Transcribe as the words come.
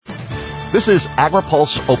This is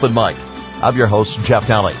AgriPulse Open Mic. I'm your host, Jeff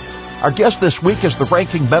Kelly. Our guest this week is the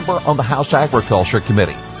ranking member on the House Agriculture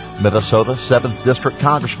Committee, Minnesota 7th District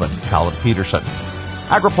Congressman Collin Peterson.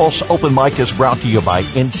 AgriPulse Open Mic is brought to you by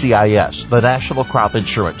NCIS, the National Crop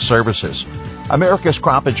Insurance Services. America's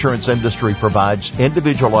crop insurance industry provides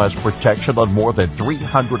individualized protection on more than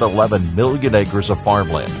 311 million acres of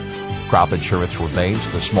farmland. Crop insurance remains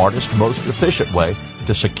the smartest, most efficient way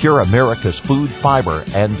to secure America's food, fiber,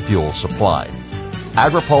 and fuel supply.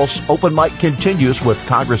 AgriPulse Open Mic continues with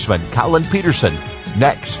Congressman Collin Peterson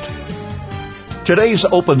next. Today's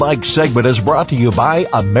Open Mic segment is brought to you by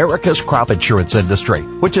America's crop insurance industry,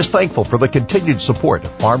 which is thankful for the continued support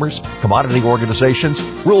of farmers, commodity organizations,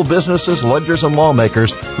 rural businesses, lenders, and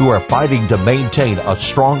lawmakers who are fighting to maintain a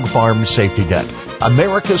strong farm safety net.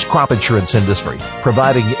 America's crop insurance industry,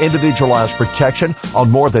 providing individualized protection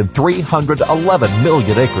on more than 311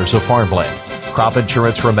 million acres of farmland. Crop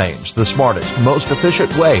insurance remains the smartest, most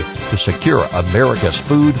efficient way to secure America's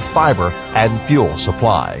food, fiber, and fuel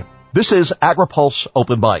supply. This is AgriPulse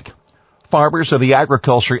Open Mic. Farmers in the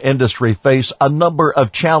agriculture industry face a number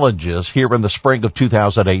of challenges here in the spring of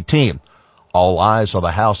 2018. All eyes on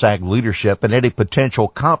the House Ag leadership and any potential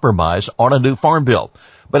compromise on a new farm bill.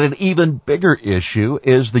 But an even bigger issue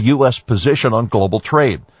is the U.S. position on global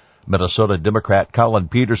trade. Minnesota Democrat Collin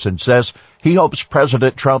Peterson says he hopes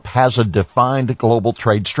President Trump has a defined global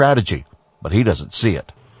trade strategy, but he doesn't see it.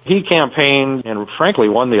 He campaigned and frankly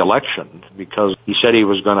won the election because he said he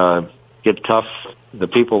was going to get tough. The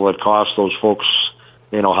people that cost those folks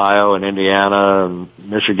in Ohio and Indiana and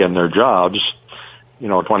Michigan their jobs,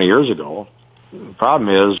 20 years ago. The problem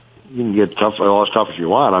is you can get tough, all as tough as you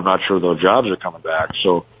want. I'm not sure those jobs are coming back.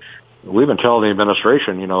 So we've been telling the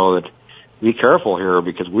administration, that be careful here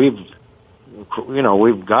because we've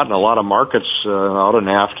gotten a lot of markets out of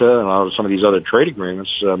NAFTA and out of some of these other trade agreements.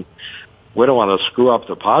 We don't want to screw up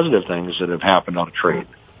the positive things that have happened on trade.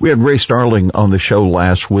 We had Ray Starling on the show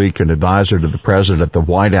last week, an advisor to the president at the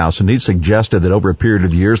White House, and he suggested that over a period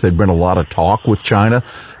of years there'd been a lot of talk with China,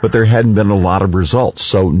 but there hadn't been a lot of results.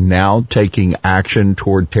 So now taking action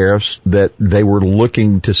toward tariffs, that they were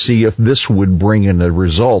looking to see if this would bring in a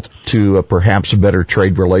result to perhaps a better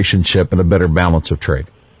trade relationship and a better balance of trade.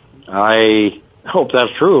 I hope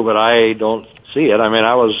that's true, but I don't see it. I mean,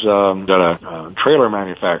 I was at a trailer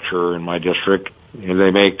manufacturer in my district. They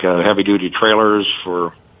make heavy-duty trailers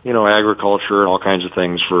for, agriculture and all kinds of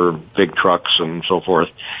things for big trucks and so forth.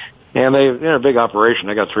 And they're a big operation.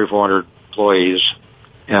 They got 300-400 employees.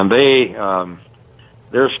 And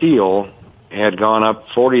their steel had gone up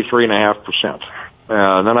 43.5%.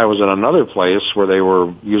 And then I was at another place where they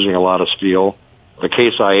were using a lot of steel, the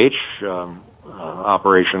Case IH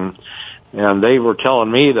operation, and they were telling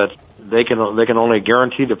me that they can only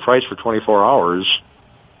guarantee the price for 24 hours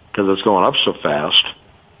because it's going up so fast.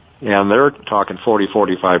 And they're talking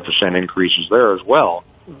 40-45% increases there as well.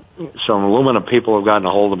 Some aluminum people have gotten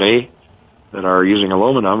a hold of me that are using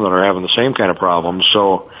aluminum that are having the same kind of problems.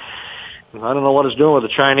 So I don't know what it's doing with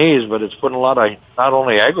the Chinese, but it's putting a lot of, not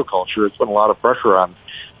only agriculture, it's putting a lot of pressure on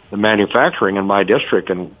the manufacturing in my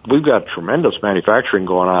district. And we've got tremendous manufacturing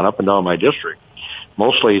going on up and down my district,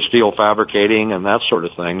 mostly steel fabricating and that sort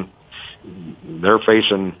of thing. They're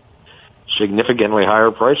facing significantly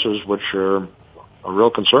higher prices, which are a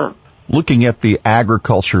real concern. Looking at the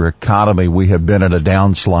agriculture economy, we have been in a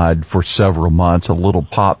downslide for several months, a little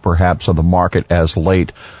pop perhaps on the market as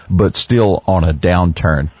late, but still on a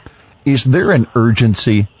downturn. Is there an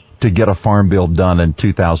urgency to get a farm bill done in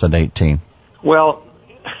 2018? Well,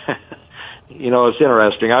 it's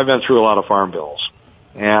interesting. I've been through a lot of farm bills.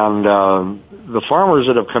 And the farmers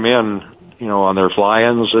that have come in, on their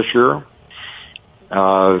fly-ins this year,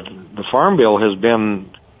 the farm bill has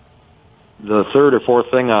been the third or fourth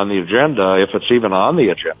thing on the agenda, if it's even on the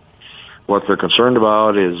agenda. What they're concerned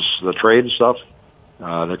about is the trade stuff.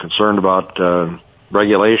 They're concerned about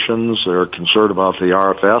regulations. They're concerned about the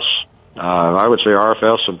RFS. I would say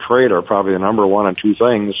RFS and trade are probably the number one and two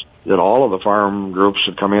things that all of the farm groups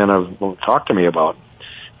that come in have talked to me about.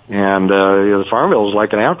 And the farm bill is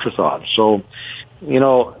like an afterthought. So,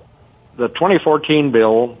 the 2014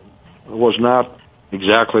 bill was not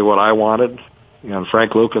exactly what I wanted. And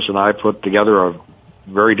Frank Lucas and I put together a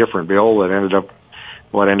very different bill that ended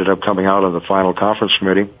up coming out of the final conference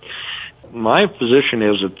committee. My position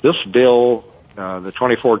is that this bill, the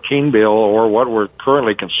 2014 bill, or what we're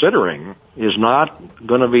currently considering, is not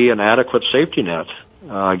going to be an adequate safety net,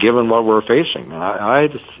 given what we're facing.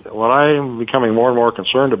 What I'm becoming more and more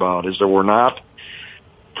concerned about is that we're not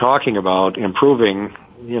talking about improving,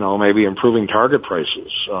 maybe improving target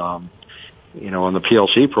prices, in the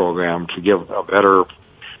PLC program to give a better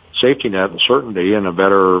safety net and certainty, and a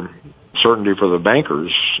better certainty for the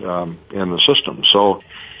bankers in the system. So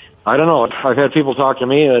I don't know. I've had people talk to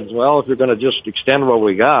me that, well, if you're going to just extend what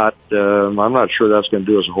we got, I'm not sure that's going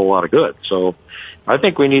to do us a whole lot of good. So I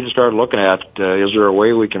think we need to start looking at, is there a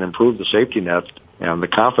way we can improve the safety net and the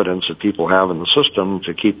confidence that people have in the system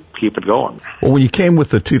to keep it going. Well, when you came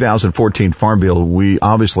with the 2014 Farm Bill, we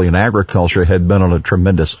obviously in agriculture had been on a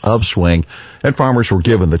tremendous upswing, and farmers were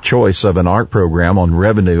given the choice of an ARC program on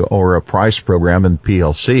revenue or a price program in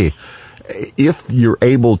PLC. If you're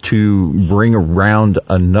able to bring around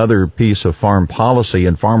another piece of farm policy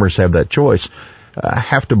and farmers have that choice, I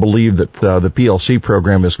have to believe that the PLC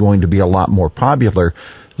program is going to be a lot more popular.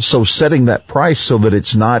 So setting that price so that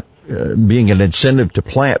it's not being an incentive to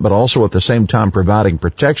plant, but also at the same time providing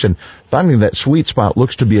protection, finding that sweet spot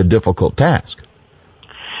looks to be a difficult task.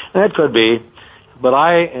 That could be, but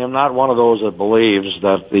I am not one of those that believes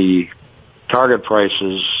that the target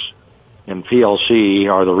prices in PLC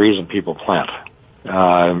are the reason people plant.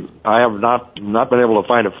 I have not been able to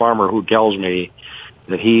find a farmer who tells me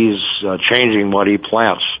that he's changing what he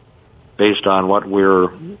plants based on what we're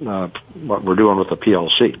doing with the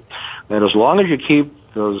PLC. And as long as you keep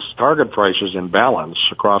those target prices in balance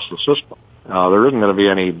across the system, there isn't going to be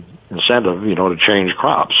any incentive, to change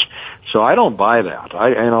crops. So I don't buy that.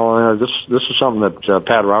 This is something that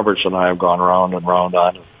Pat Roberts and I have gone round and round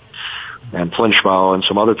on, and Flinchbaugh and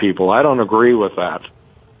some other people. I don't agree with that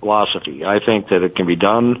philosophy. I think that it can be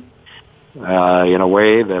done in a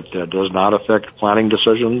way that does not affect planting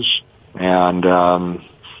decisions. And,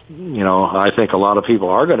 I think a lot of people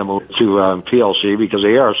are going to move to PLC because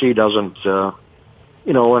the ARC doesn't,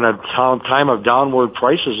 in a time of downward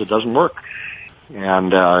prices, it doesn't work.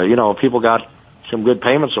 And, people got some good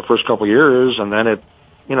payments the first couple of years, and then it,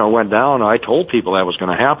 went down. I told people that was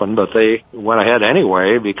going to happen, but they went ahead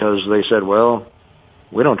anyway because they said, well,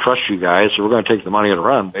 we don't trust you guys, so we're going to take the money and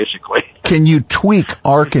run, basically. Can you tweak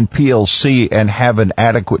ARC and PLC and have an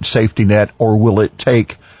adequate safety net, or will it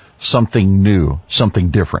take something new,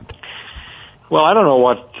 something different? Well, I don't know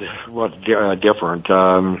what different.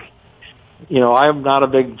 I'm not a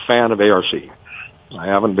big fan of ARC. I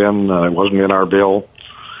haven't been. It wasn't in our bill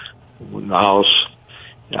in the House.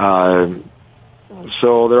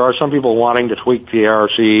 So there are some people wanting to tweak the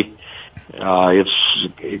ARC. It's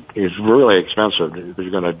really expensive if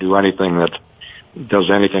you're going to do anything that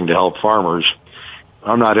does anything to help farmers.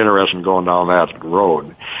 I'm not interested in going down that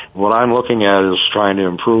road. What I'm looking at is trying to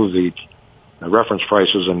improve the reference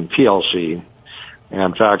prices in PLC. And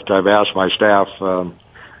in fact, I've asked my staff to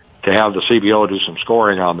have the CBO do some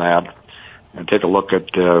scoring on that and take a look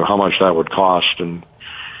at how much that would cost, and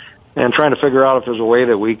trying to figure out if there's a way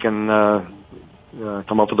that we can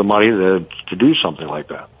come up with the money to do something like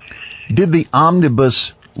that. Did the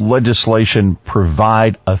omnibus legislation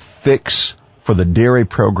provide a fix for the dairy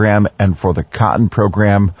program and for the cotton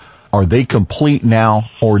program? Are they complete now,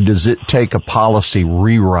 or does it take a policy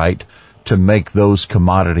rewrite to make those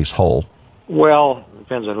commodities whole? Well, it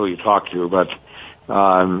depends on who you talk to, but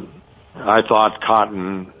I thought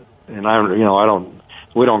cotton, and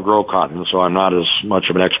we don't grow cotton, so I'm not as much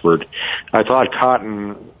of an expert. I thought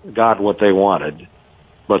cotton got what they wanted,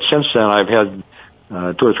 but since then I've had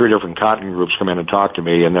 2 or 3 different cotton groups come in and talk to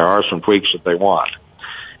me, and there are some tweaks that they want.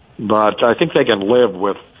 But I think they can live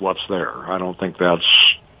with what's there. I don't think that's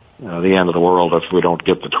the end of the world if we don't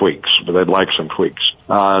get the tweaks, but they'd like some tweaks.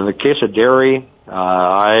 In the case of dairy,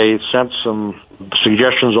 I sent some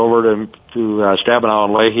suggestions over to Stabenow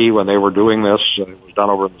and Leahy when they were doing this. It was done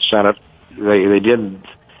over in the Senate. They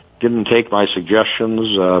didn't take my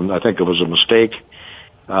suggestions. I think it was a mistake.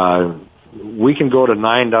 We can go to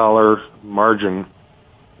 $9 margin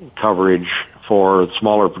coverage for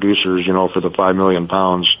smaller producers, for the 5 million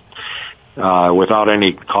pounds, without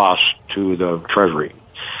any cost to the Treasury.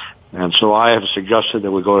 And so I have suggested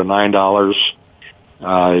that we go to $9.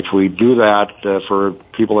 If we do that for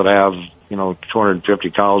people that have,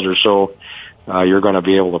 250 cows or so, you're going to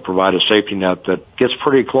be able to provide a safety net that gets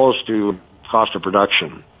pretty close to cost of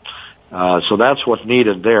production. So that's what's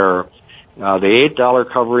needed there. The $8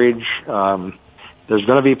 coverage, there's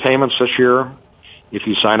going to be payments this year if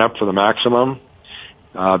you sign up for the maximum,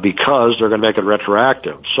 because they're going to make it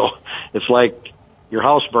retroactive. So it's like your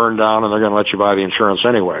house burned down and they're going to let you buy the insurance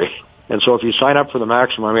anyway. And so if you sign up for the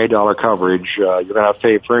maximum $8 coverage, you're going to have to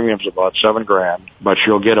pay premiums about $7,000, but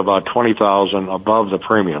you'll get about $20,000 above the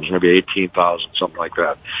premiums, maybe $18,000, something like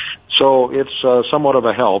that. So it's somewhat of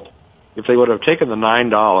a help. If they would have taken the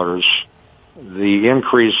 $9, the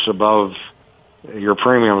increase above your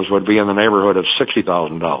premiums would be in the neighborhood of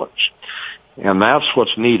 $60,000. And that's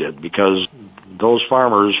what's needed, because those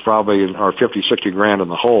farmers probably are 50, 60 grand in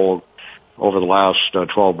the hole over the last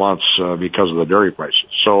 12 months because of the dairy prices.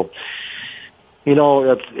 So, at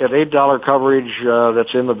 $8 coverage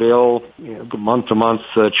that's in the bill, month-to-month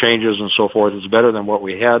changes and so forth, it's better than what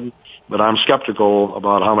we had. But I'm skeptical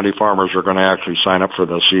about how many farmers are going to actually sign up for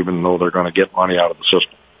this, even though they're going to get money out of the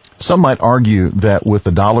system. Some might argue that with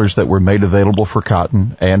the dollars that were made available for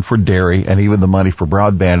cotton and for dairy and even the money for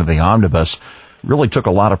broadband and the omnibus really took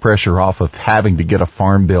a lot of pressure off of having to get a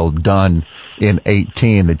farm bill done in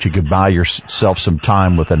 18, that you could buy yourself some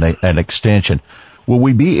time with an extension. Will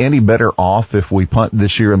we be any better off if we punt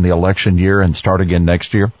this year in the election year and start again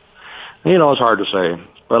next year? It's hard to say.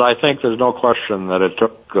 But I think there's no question that it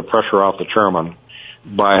took the pressure off the chairman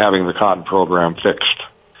by having the cotton program fixed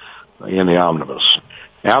in the omnibus.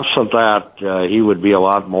 Absent that, he would be a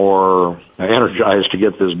lot more energized to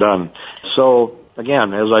get this done. So,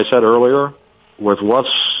 again, as I said earlier, with what's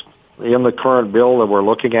in the current bill that we're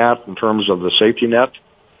looking at in terms of the safety net,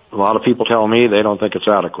 a lot of people tell me they don't think it's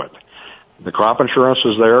adequate. The crop insurance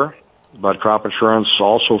is there, but crop insurance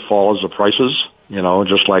also follows the prices,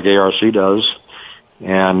 just like ARC does.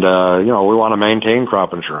 And, we want to maintain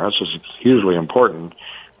crop insurance. It's hugely important.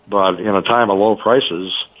 But in a time of low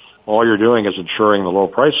prices, all you're doing is ensuring the low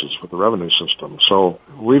prices with the revenue system. So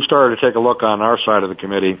we've started to take a look on our side of the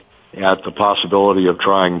committee at the possibility of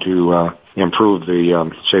trying to improve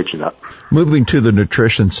the safety net. Moving to the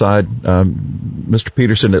nutrition side, Mr.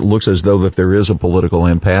 Peterson, it looks as though that there is a political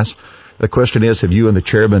impasse. The question is, have you and the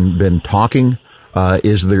chairman been talking?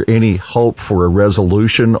 Is there any hope for a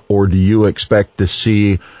resolution, or do you expect to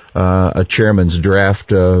see a chairman's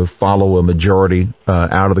draft follow a majority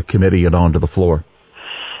out of the committee and onto the floor?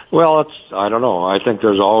 Well, I don't know. I think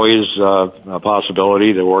there's always a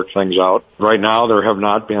possibility to work things out. Right now, there have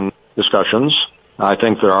not been discussions. I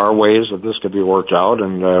think there are ways that this could be worked out.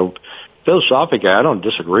 And philosophically, I don't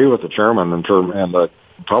disagree with the chairman and the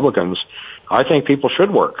Republicans. I think people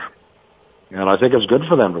should work, and I think it's good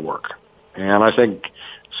for them to work. And I think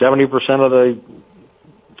 70% of the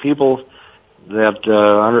people that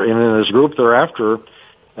in this group they're after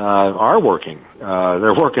are working.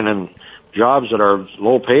 They're working in jobs that are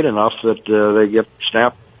low paid enough that they get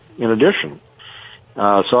SNAP in addition.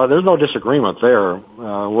 So there's no disagreement there.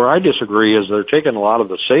 Where I disagree is they're taking a lot of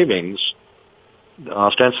the savings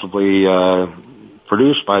ostensibly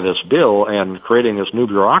produced by this bill and creating this new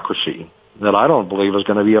bureaucracy that I don't believe is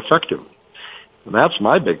going to be effective. And that's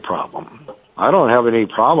my big problem. I don't have any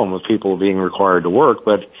problem with people being required to work,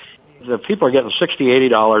 but the people are getting $60,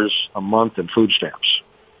 $80 a month in food stamps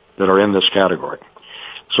that are in this category.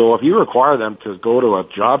 So if you require them to go to a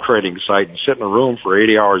job trading site and sit in a room for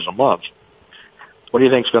 80 hours a month, what do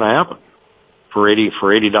you think is going to happen for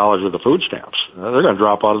 $80 worth of food stamps? They're going to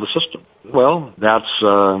drop out of the system. Well, that's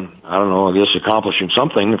I don't know, I guess accomplishing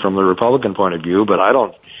something from the Republican point of view, but I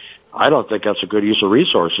don't think that's a good use of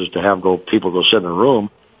resources to have people go sit in a room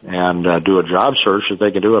and do a job search that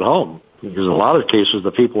they can do at home. Because in a lot of cases,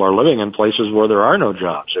 the people are living in places where there are no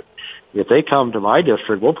jobs. If they come to my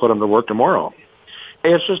district, we'll put them to work tomorrow.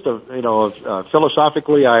 It's just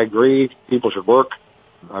philosophically, I agree people should work.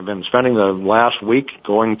 I've been spending the last week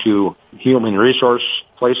going to human resource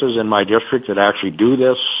places in my district that actually do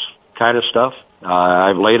this kind of stuff.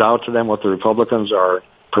 I've laid out to them what the Republicans are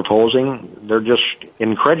proposing. They're just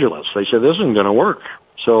incredulous. They say this isn't going to work.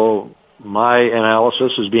 So my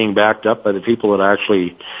analysis is being backed up by the people that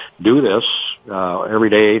actually do this every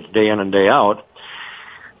day, day in and day out.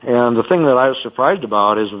 And the thing that I was surprised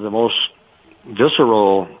about is that the most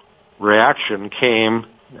visceral reaction came,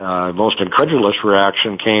 most incredulous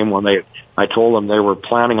reaction came when I told them they were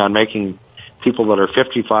planning on making people that are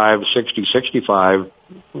 55, 60, 65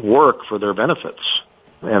 work for their benefits.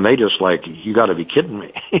 And they just you got to be kidding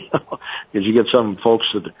me. Because you get some folks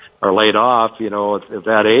that are laid off, at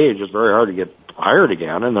that age, it's very hard to get hired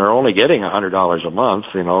again, and they're only getting $100 a month,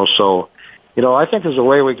 so, I think there's a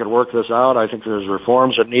way we could work this out. I think there's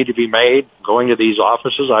reforms that need to be made. Going to these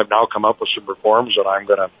offices, I've now come up with some reforms that I'm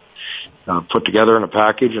going to put together in a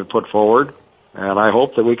package and put forward, and I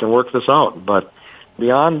hope that we can work this out. But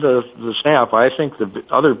beyond the SNAP, I think the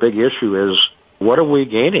other big issue is, what are we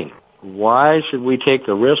gaining? Why should we take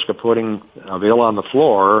the risk of putting a bill on the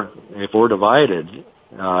floor if we're divided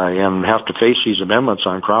and have to face these amendments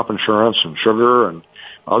on crop insurance and sugar and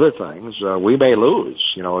other things? We may lose.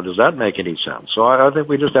 Does that make any sense? So I think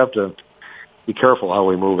we just have to be careful how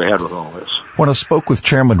we move ahead with all this. When I spoke with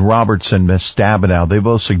Chairman Roberts and Ms. Stabenow, they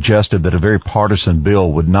both suggested that a very partisan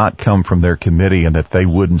bill would not come from their committee and that they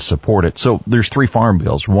wouldn't support it. So there's 3 farm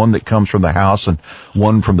bills, one that comes from the House and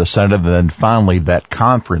one from the Senate, and then finally that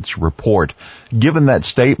conference report. Given that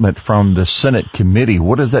statement from the Senate committee,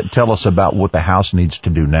 what does that tell us about what the House needs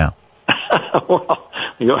to do now? Well,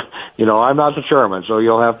 I'm not the chairman, so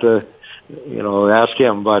you'll have to, ask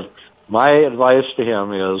him. But my advice to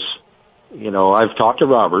him is, I've talked to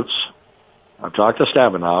Roberts, I've talked to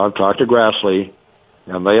Stabenow, I've talked to Grassley,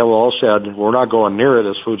 and they have all said, we're not going near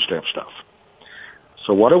this food stamp stuff.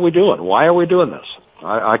 So what are we doing? Why are we doing this?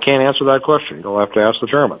 I can't answer that question. You'll have to ask the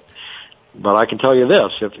chairman. But I can tell you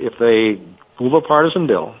this, if they move a partisan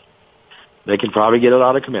bill, they can probably get it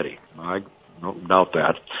out of committee. I don't doubt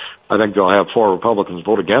that. I think they'll have 4 Republicans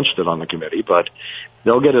vote against it on the committee, but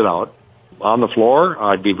they'll get it out. On the floor,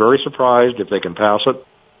 I'd be very surprised if they can pass it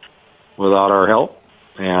without our help.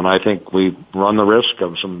 And I think we run the risk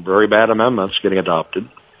of some very bad amendments getting adopted.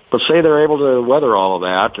 But say they're able to weather all of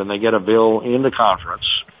that and they get a bill into conference,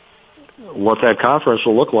 what that conference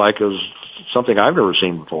will look like is something I've never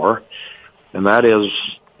seen before, and that is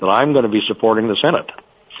that I'm going to be supporting the Senate.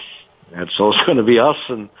 And so it's going to be us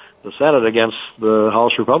and the Senate against the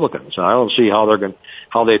House Republicans. And I don't see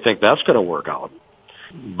how they think that's going to work out.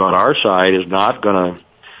 But our side is not going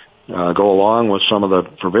to go along with some of the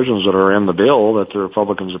provisions that are in the bill that the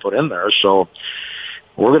Republicans have put in there. So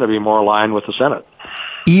we're going to be more aligned with the Senate.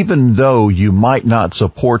 Even though you might not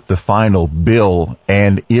support the final bill,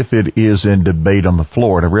 and if it is in debate on the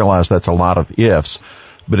floor, and I realize that's a lot of ifs,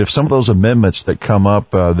 but if some of those amendments that come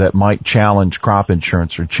up that might challenge crop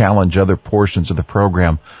insurance or challenge other portions of the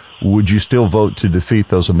program, would you still vote to defeat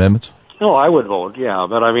those amendments? No, I would vote, yeah.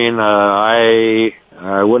 But I mean,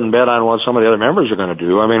 I wouldn't bet on what some of the other members are going to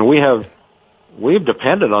do. I mean, we've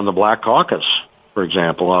depended on the Black Caucus, for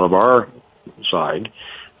example, out of our side,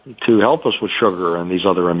 to help us with sugar and these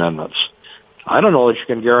other amendments. I don't know that you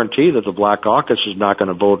can guarantee that the Black Caucus is not going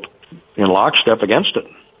to vote in lockstep against it.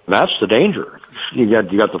 That's the danger. You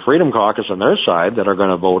got the Freedom Caucus on their side that are going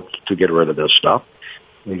to vote to get rid of this stuff.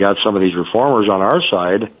 You got some of these reformers on our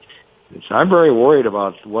side. I'm very worried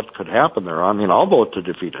about what could happen there. I mean, I'll vote to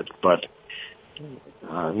defeat it, but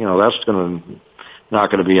that's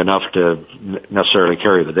not going to be enough to necessarily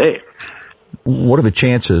carry the day. What are the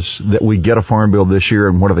chances that we get a farm bill this year,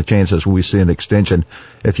 and what are the chances we see an extension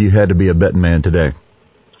if you had to be a betting man today?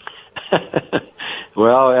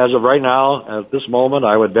 Well, as of right now, at this moment,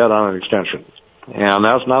 I would bet on an extension. And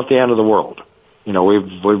that's not the end of the world.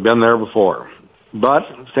 We've been there before. But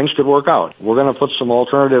things could work out. We're going to put some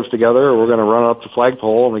alternatives together. We're going to run up the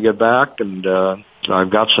flagpole when we get back, and I've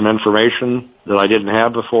got some information that I didn't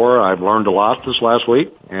have before. I've learned a lot this last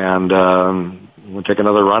week, and we'll take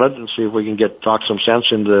another run at it and see if we can talk some sense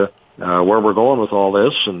into where we're going with all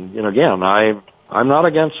this. And again, I'm not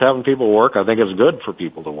against having people work. I think it's good for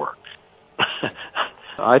people to work.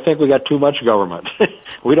 I think we got too much government.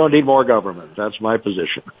 We don't need more government. That's my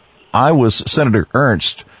position. Senator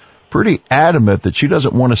Ernst pretty adamant that she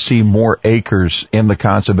doesn't want to see more acres in the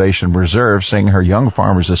conservation reserve, saying her young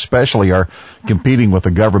farmers especially are competing with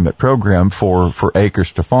the government program for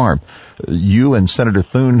acres to farm. You and Senator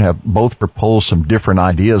Thune have both proposed some different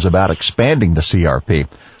ideas about expanding the CRP.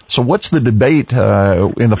 So what's the debate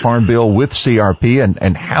in the Farm Bill with CRP,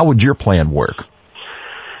 and how would your plan work?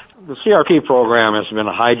 The CRP program has been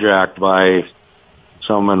hijacked by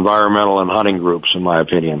some environmental and hunting groups, in my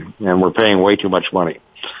opinion, and we're paying way too much money,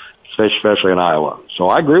 especially in Iowa. So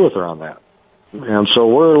I agree with her on that. And so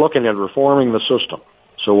we're looking at reforming the system.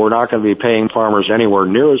 So we're not going to be paying farmers anywhere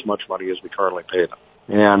near as much money as we currently pay them.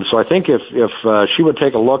 And so I think if she would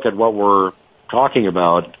take a look at what we're talking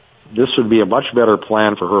about, this would be a much better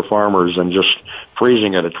plan for her farmers than just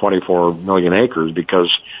freezing it at 24 million acres, because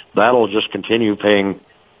that'll just continue paying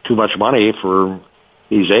too much money for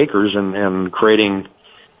these acres and creating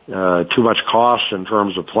too much cost in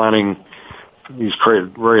terms of planting these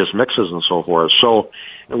various mixes and so forth. So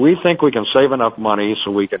we think we can save enough money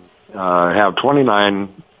so we can have 30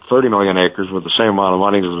 million acres with the same amount of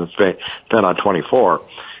money as we spend on 24.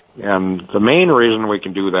 And the main reason we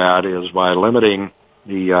can do that is by limiting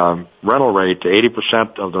the rental rate to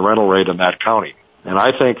 80% of the rental rate in that county. And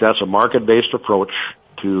I think that's a market-based approach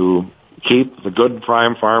to keep the good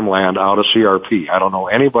prime farmland out of CRP. I don't know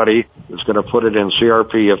anybody that's going to put it in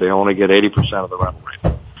CRP if they only get 80% of the rental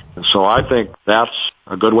rate. And so I think that's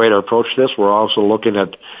a good way to approach this. We're also looking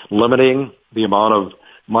at limiting the amount of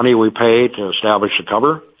money we pay to establish a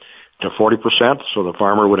cover to 40%, so the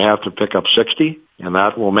farmer would have to pick up 60, and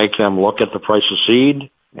that will make them look at the price of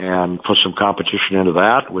seed and put some competition into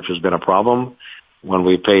that, which has been a problem when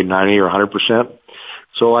we paid 90 or 100%.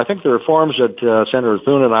 So I think the reforms that Senator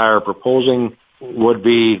Thune and I are proposing would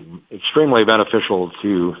be extremely beneficial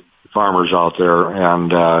to farmers out there,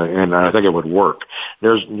 and I think it would work.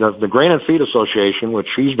 There's the Grain and Feed Association, which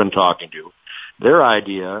she's been talking to. Their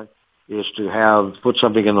idea is to put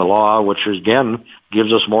something in the law which, again,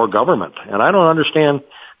 gives us more government. And I don't understand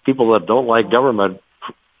people that don't like government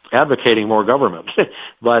advocating more government.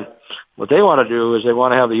 But what they want to do is they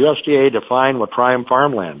want to have the USDA define what prime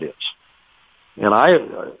farmland is. And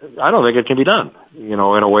I don't think it can be done, in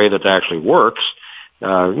a way that actually works.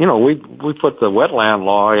 We put the wetland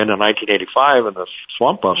law in 1985 in the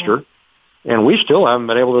Swamp Buster, and we still haven't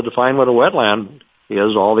been able to define what a wetland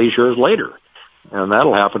is all these years later. And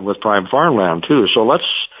that'll happen with prime farmland too. So let's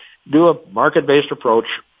do a market-based approach.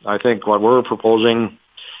 I think what we're proposing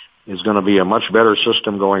is going to be a much better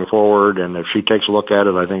system going forward. And if she takes a look at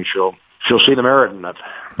it, I think she'll see the merit in it.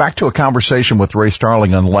 Back to a conversation with Ray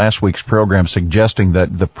Starling on last week's program suggesting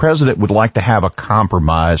that the president would like to have a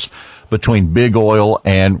compromise between big oil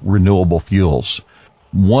and renewable fuels.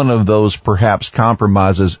 One of those perhaps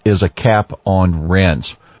compromises is a cap on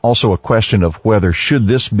RINs. Also a question of whether should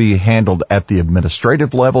this be handled at the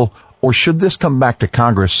administrative level or should this come back to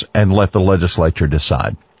Congress and let the legislature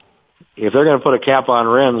decide? If they're going to put a cap on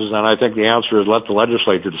RINs, then I think the answer is let the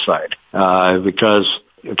legislature decide, because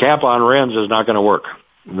a cap on RINs is not going to work.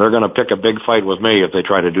 They're going to pick a big fight with me if they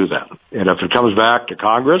try to do that. And if it comes back to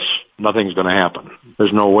Congress, nothing's going to happen.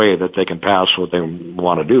 There's no way that they can pass what they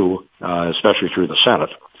want to do, especially through the Senate.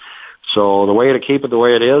 So the way to keep it the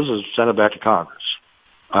way it is send it back to Congress.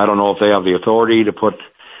 I don't know if they have the authority to put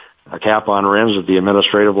a cap on RINs at the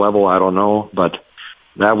administrative level. I don't know, but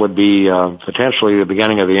that would be potentially the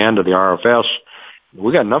beginning of the end of the RFS.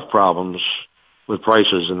 We got enough problems with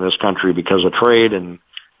prices in this country because of trade and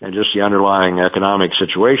just the underlying economic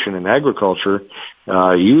situation in agriculture.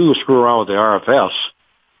 You screw around with the RFS,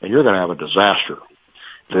 and you're going to have a disaster.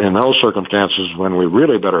 In those circumstances, when we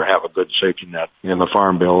really better have a good safety net in the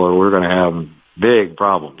Farm Bill, or we're going to have big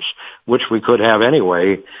problems, which we could have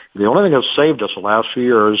anyway. The only thing that's saved us the last few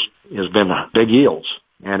years has been big yields.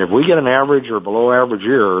 And if we get an average or below average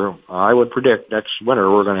year, I would predict next winter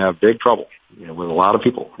we're going to have big trouble with a lot of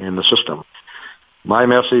people in the system. My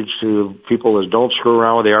message to people is don't screw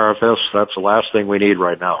around with the RFS. That's the last thing we need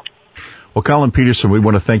right now. Well, Collin Peterson, we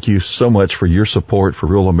want to thank you so much for your support for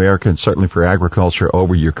rural America and certainly for agriculture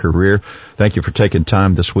over your career. Thank you for taking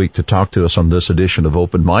time this week to talk to us on this edition of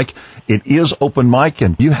Open Mic. It is Open Mic,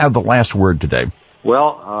 and you have the last word today.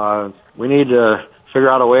 Well, we need to figure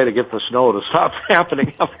out a way to get the snow to stop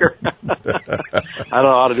happening up here. I don't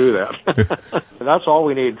know how to do that. That's all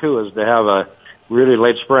we need, too, is to have a really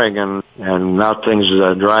late spring and not things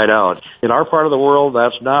dried out. In our part of the world,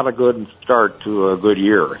 that's not a good start to a good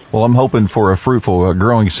year. Well, I'm hoping for a fruitful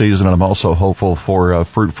growing season, and I'm also hopeful for a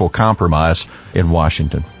fruitful compromise in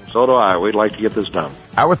Washington. So do I. We'd like to get this done.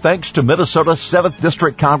 Our thanks to Minnesota 7th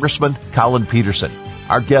District Congressman Collin Peterson,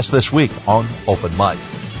 our guest this week on Open Mic.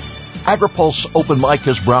 AgriPulse Open Mic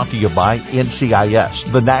is brought to you by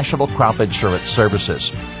NCIS, the National Crop Insurance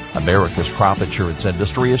Services. America's crop insurance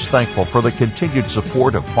industry is thankful for the continued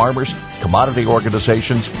support of farmers, commodity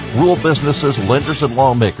organizations, rural businesses, lenders, and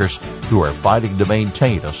lawmakers who are fighting to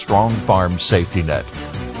maintain a strong farm safety net.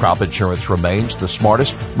 Crop insurance remains the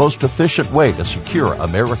smartest, most efficient way to secure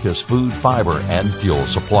America's food, fiber, and fuel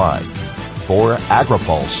supply. For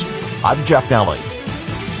AgriPulse, I'm Jeff Nally.